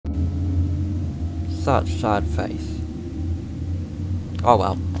such sad face. Oh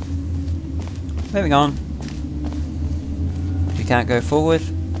well. Moving on. If you can't go forward,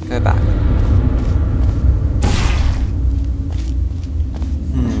 go back.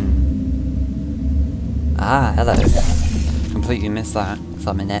 Ah, hello. Completely missed that, because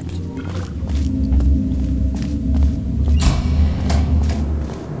I'm inept.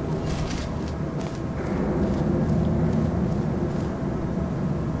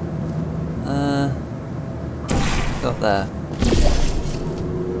 Got there.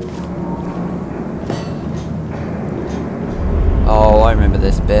 Oh, I remember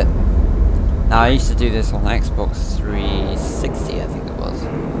this bit. Now, I used to do this on Xbox 360, I think it was.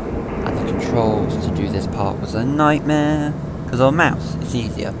 And the controls to do this part was a nightmare. Because on a mouse, it's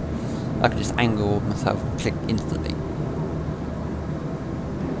easier. I could just angle myself and click instantly.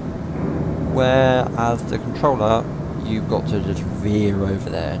 Whereas the controller, you've got to just veer over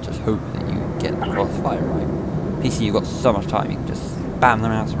there and just hope that you get the crossfire right. PC, you've got so much time, you can just spam the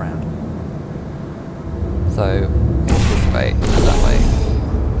mouse around. So, it's this way, and that way.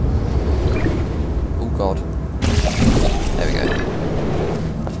 Oh god. There we go.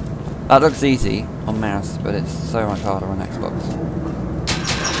 That looks easy on mouse, but it's so much harder on Xbox.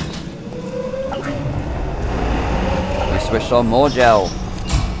 We switched on more gel.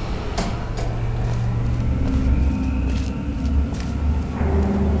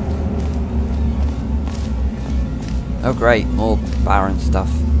 Oh great, more barren stuff.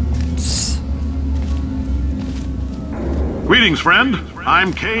 Psst. Greetings, friend.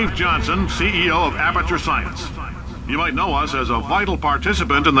 I'm Cave Johnson, CEO of Aperture Science. You might know us as a vital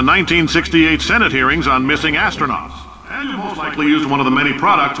participant in the 1968 Senate hearings on missing astronauts. And you most likely used one of the many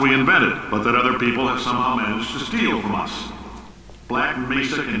products we invented, but that other people have somehow managed to steal from us. Black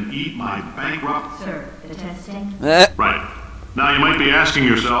Mesa can eat my bankrupt... Sir, the testing? Right. Now you might be asking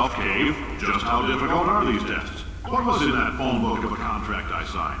yourself, Cave, just how difficult are these tests? What was in that phone book of a contract I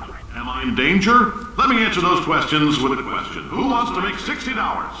signed? Am I in danger? Let me answer those questions with a question. Who wants to make $60?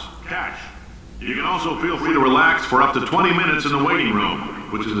 Cash. You can also feel free to relax for up to 20 minutes in the waiting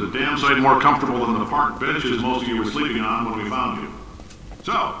room, which is a damn sight more comfortable than the park benches most of you were sleeping on when we found you.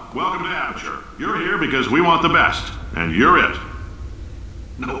 So, welcome to Aperture. You're here because we want the best, and you're it.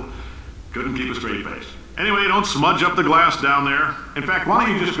 No, couldn't keep a straight face. Anyway, don't smudge up the glass down there. In fact, why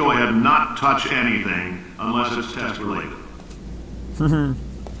don't you just go ahead and not touch anything unless it's test related.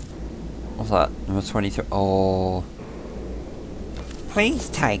 What's that? Number 23. Oh. Please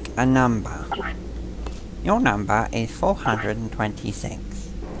take a number. Your number is 426.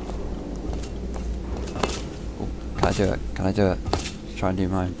 Ooh, can I do it? Can I do it? Let's try and do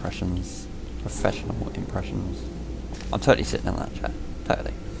my impressions. Professional impressions. I'm totally sitting in that chair.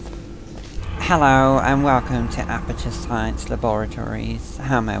 Totally. Hello and welcome to Aperture Science Laboratories.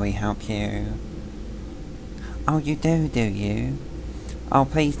 How may we help you? Oh, you do you? Oh,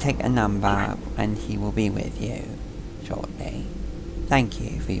 please take a number and he will be with you shortly. Thank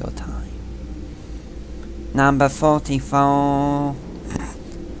you for your time. Number 44.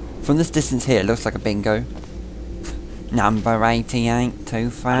 From this distance here, it looks like a bingo. Number 88, two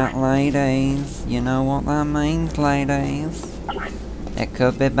fat ladies. You know what that means, ladies? It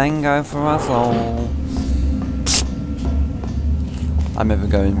could be bingo for us all. I remember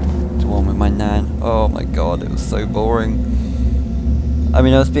going to one with my nan. Oh my god, it was so boring. I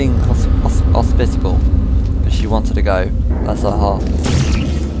mean, I was being hospitable, but she wanted to go. That's her heart.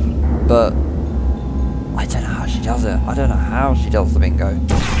 But I don't know how she does it. I don't know how she does the bingo.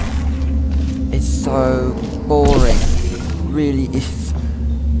 It's so boring. It really is.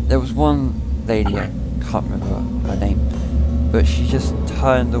 There was one lady, I can't remember her name, but she just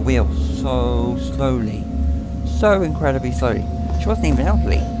turned the wheel so slowly. So incredibly slowly. She wasn't even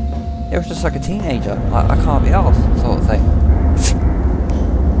elderly. It was just like a teenager. Like, I can't be arsed, sort of thing.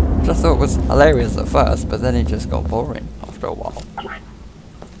 Just thought it was hilarious at first, but then it just got boring after a while.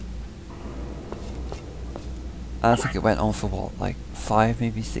 I think it went on for what, like 5,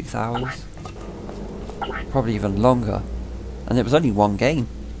 maybe 6 hours? Probably even longer. And it was only one game.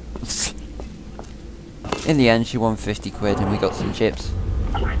 In the end, she won 50 quid and we got some chips.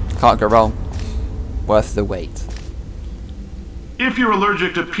 Can't go wrong. Worth the wait. If you're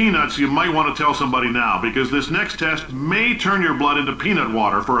allergic to peanuts, you might want to tell somebody now, because this next test may turn your blood into peanut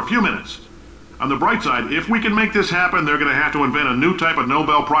water for a few minutes. On the bright side, if we can make this happen, they're going to have to invent a new type of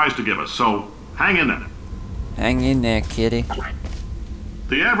Nobel Prize to give us, so hang in there. Hang in there, kitty.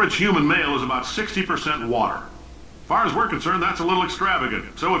 The average human male is about 60% water. As far as we're concerned, that's a little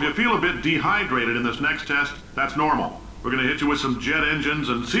extravagant. So if you feel a bit dehydrated in this next test, that's normal. We're going to hit you with some jet engines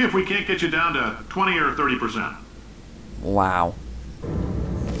and see if we can't get you down to 20 or 30%. Wow.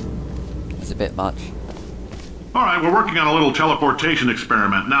 It's a bit much. Alright, we're working on a little teleportation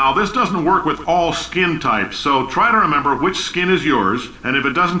experiment. Now, this doesn't work with all skin types, so try to remember which skin is yours, and if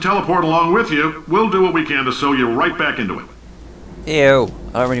it doesn't teleport along with you, we'll do what we can to sew you right back into it. Ew,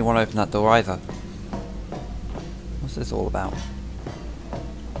 I don't really want to open that door either. What's this all about?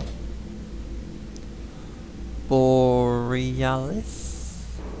 Borealis?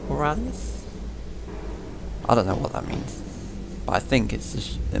 Borealis? I don't know what that means. But I think it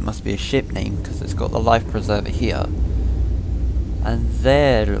must be a ship name because it's got the life preserver here. And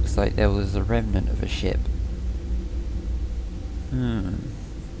there looks like there was a remnant of a ship.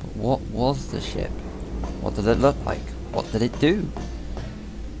 But what was the ship? What did it look like? What did it do?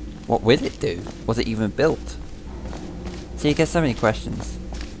 What will it do? Was it even built? See, you get so many questions.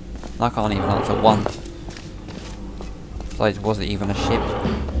 I can't even answer one. Besides, was it even a ship?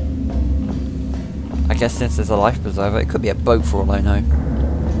 I guess since there's a life preserver, it could be a boat for all I know.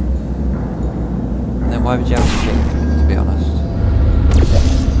 Then why would you have a ship, to be honest?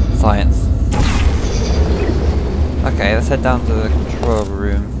 Science. Okay, let's head down to the control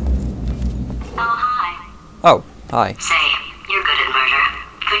room. Oh, hi. Oh, hi. Say, you're good at murder.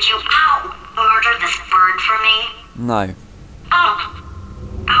 Could you, murder this bird for me? No. Oh.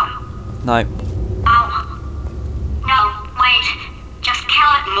 Ow. No. Ow. No, wait. Just kill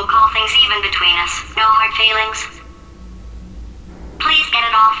it and we'll call things even between us. No hard feelings. Please get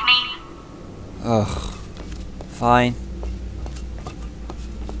it off me. Ugh. Fine.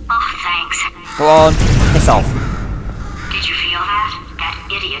 Oh, thanks. Go on, piss off. Did you feel that? That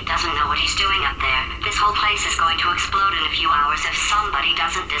idiot doesn't know what he's doing up there. This whole place is going to explode in a few hours if somebody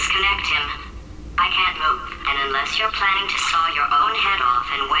doesn't disconnect him. I can't move, and unless you're planning to saw your own head off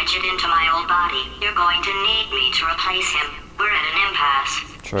and wedge it into my old body, you're going to need me to replace him. We're at an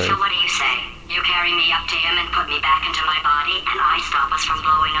impasse. True. So what do you say? You carry me up to him and put me back into my body, and I stop us from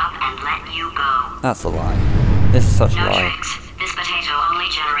blowing up and let you go. That's a lie. This is such a No lie. tricks. This potato only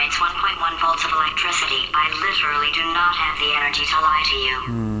generates 1.1 volts of electricity. I literally do not have the energy to lie to you.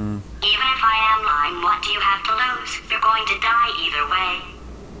 Even if I am lying, what do you have to lose? You're going to die either way.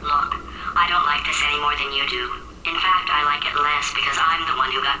 Look, I don't like this any more than you do. In fact, I like it less because I'm the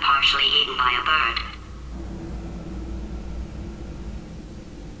one who got partially eaten by a bird.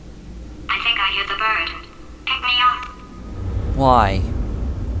 I think I hear the bird. Pick me up. Why?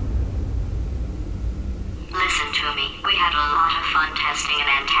 Listen to me. We had a lot of fun testing and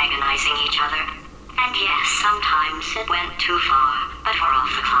antagonizing each other. And yes, sometimes it went too far. But we're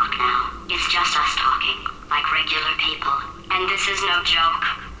off the clock now. It's just us talking, like regular people. And this is no joke.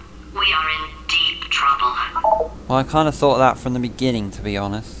 We are in deep trouble. Well, I kind of thought that from the beginning, to be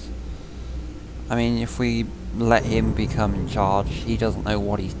honest. I mean, if we let him become in charge, he doesn't know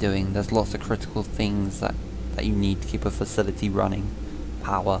what he's doing. There's lots of critical things that you need to keep a facility running.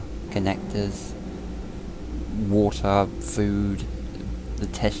 Power, connectors, water, food, the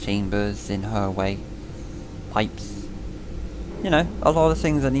test chambers in her way, pipes. You know, a lot of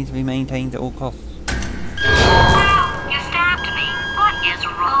things that need to be maintained at all costs. You stabbed me. What is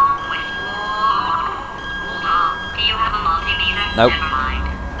wrong with you? Do you have a multimeter? Nope. Never mind.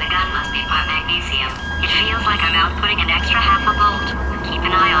 The gun must be part magnesium. It feels like I'm outputting an extra half a volt. Keep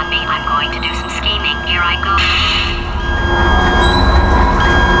an eye on me. I'm going to do some scheming. Here I go.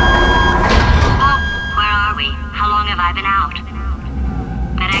 Oh, where are we? How long have I been out?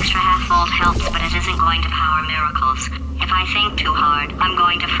 That extra half volt helps, but it isn't going to power miracles. If I think too hard, I'm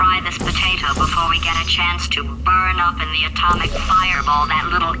going to fry this potato before we get a chance to burn up in the atomic fireball that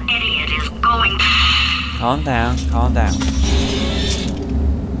little idiot is going to... Calm down, calm down.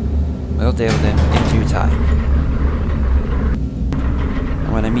 We'll deal with him in due time.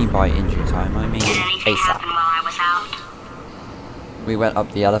 And when I mean by in due time, I mean Did anything happen ASAP. while I was out? We went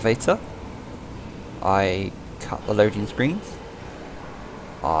up the elevator. I cut the loading screens.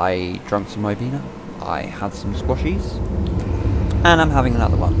 I drank some Ribena. I had some squashies. And I'm having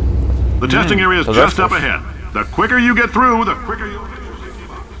another one. The testing area is just up ahead. The quicker you get through, the quicker you'll get your safety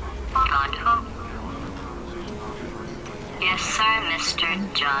box. Hold on. Who? Yes, sir, Mr.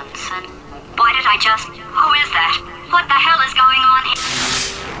 Johnson. Why did I just... Who is that? What the hell is going on here?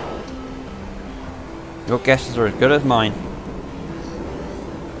 Your guesses are as good as mine.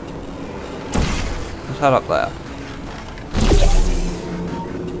 Let's head up there.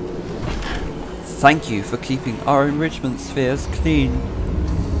 Thank you for keeping our enrichment spheres clean.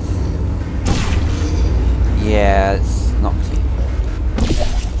 Yeah, it's not clean.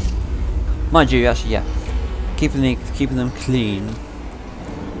 Mind you, actually, yeah. Keeping them clean.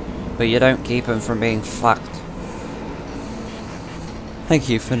 But you don't keep them from being fucked. Thank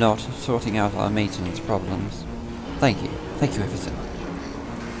you for not sorting out our maintenance problems. Thank you. Thank you ever so much.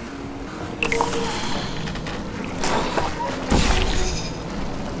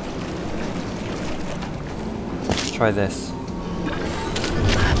 Try this.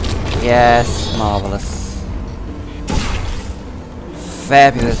 Yes, marvelous.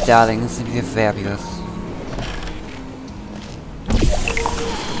 Fabulous, darling. Simply fabulous.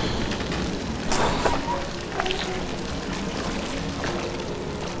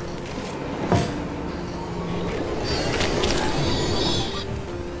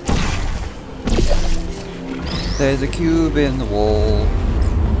 There's a cube in the wall.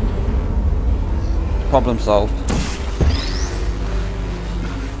 Problem solved.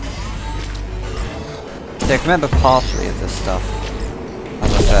 So I can remember partially of this stuff,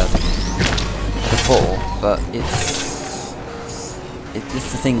 as I said before, but it's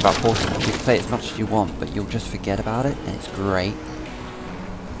the thing about Portal. You can play it as much as you want, but you'll just forget about it, and it's great.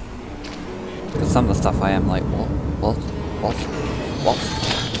 Because some of the stuff I am like, what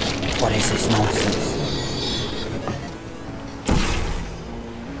is this nonsense?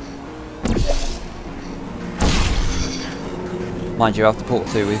 Mind you, after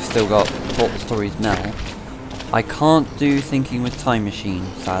Portal 2 we've still got Portal Stories now. I can't do Thinking with Time Machine,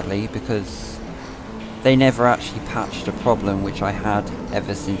 sadly, because they never actually patched a problem which I had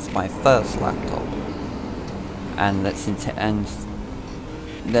ever since my first laptop. And they're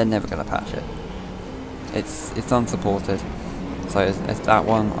never going to patch it. It's unsupported. So as that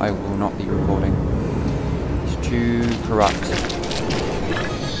one I will not be recording. It's too corrupt.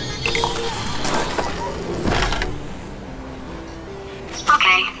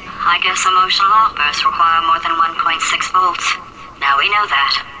 I guess emotional outbursts require more than 1.6 volts. Now we know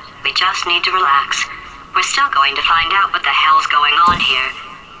that. We just need to relax. We're still going to find out what the hell's going on here,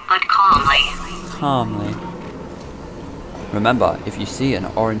 but calmly. Calmly. Remember, if you see an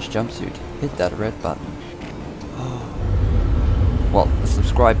orange jumpsuit, hit that red button. Well, the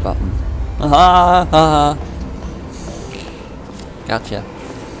subscribe button. Gotcha.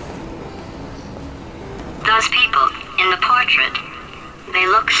 Those people in the portrait, they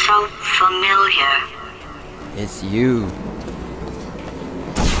look so familiar. It's you.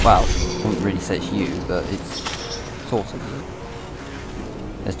 Well, I wouldn't really say it's you, but it's sort of you.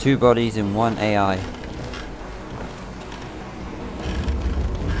 There's two bodies in one AI.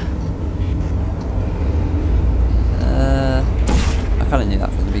 I kinda knew that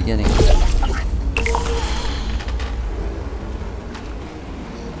from the beginning.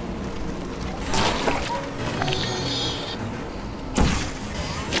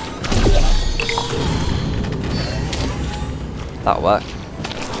 That'll work.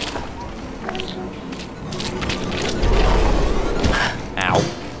 Ow.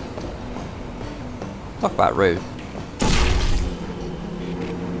 Talk about rude.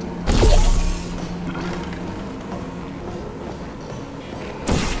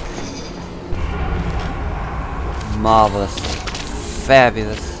 Marvelous.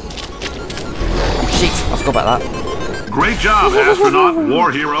 Fabulous. Oh, shit, I forgot about that. Great job, astronaut,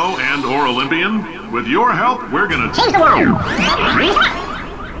 war hero, and/or Olympian. With your help, we're gonna change the world.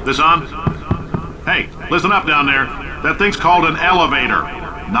 This on? Hey, listen up down there. That thing's called an elevator,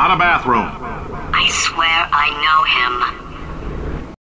 not a bathroom. I swear I know him.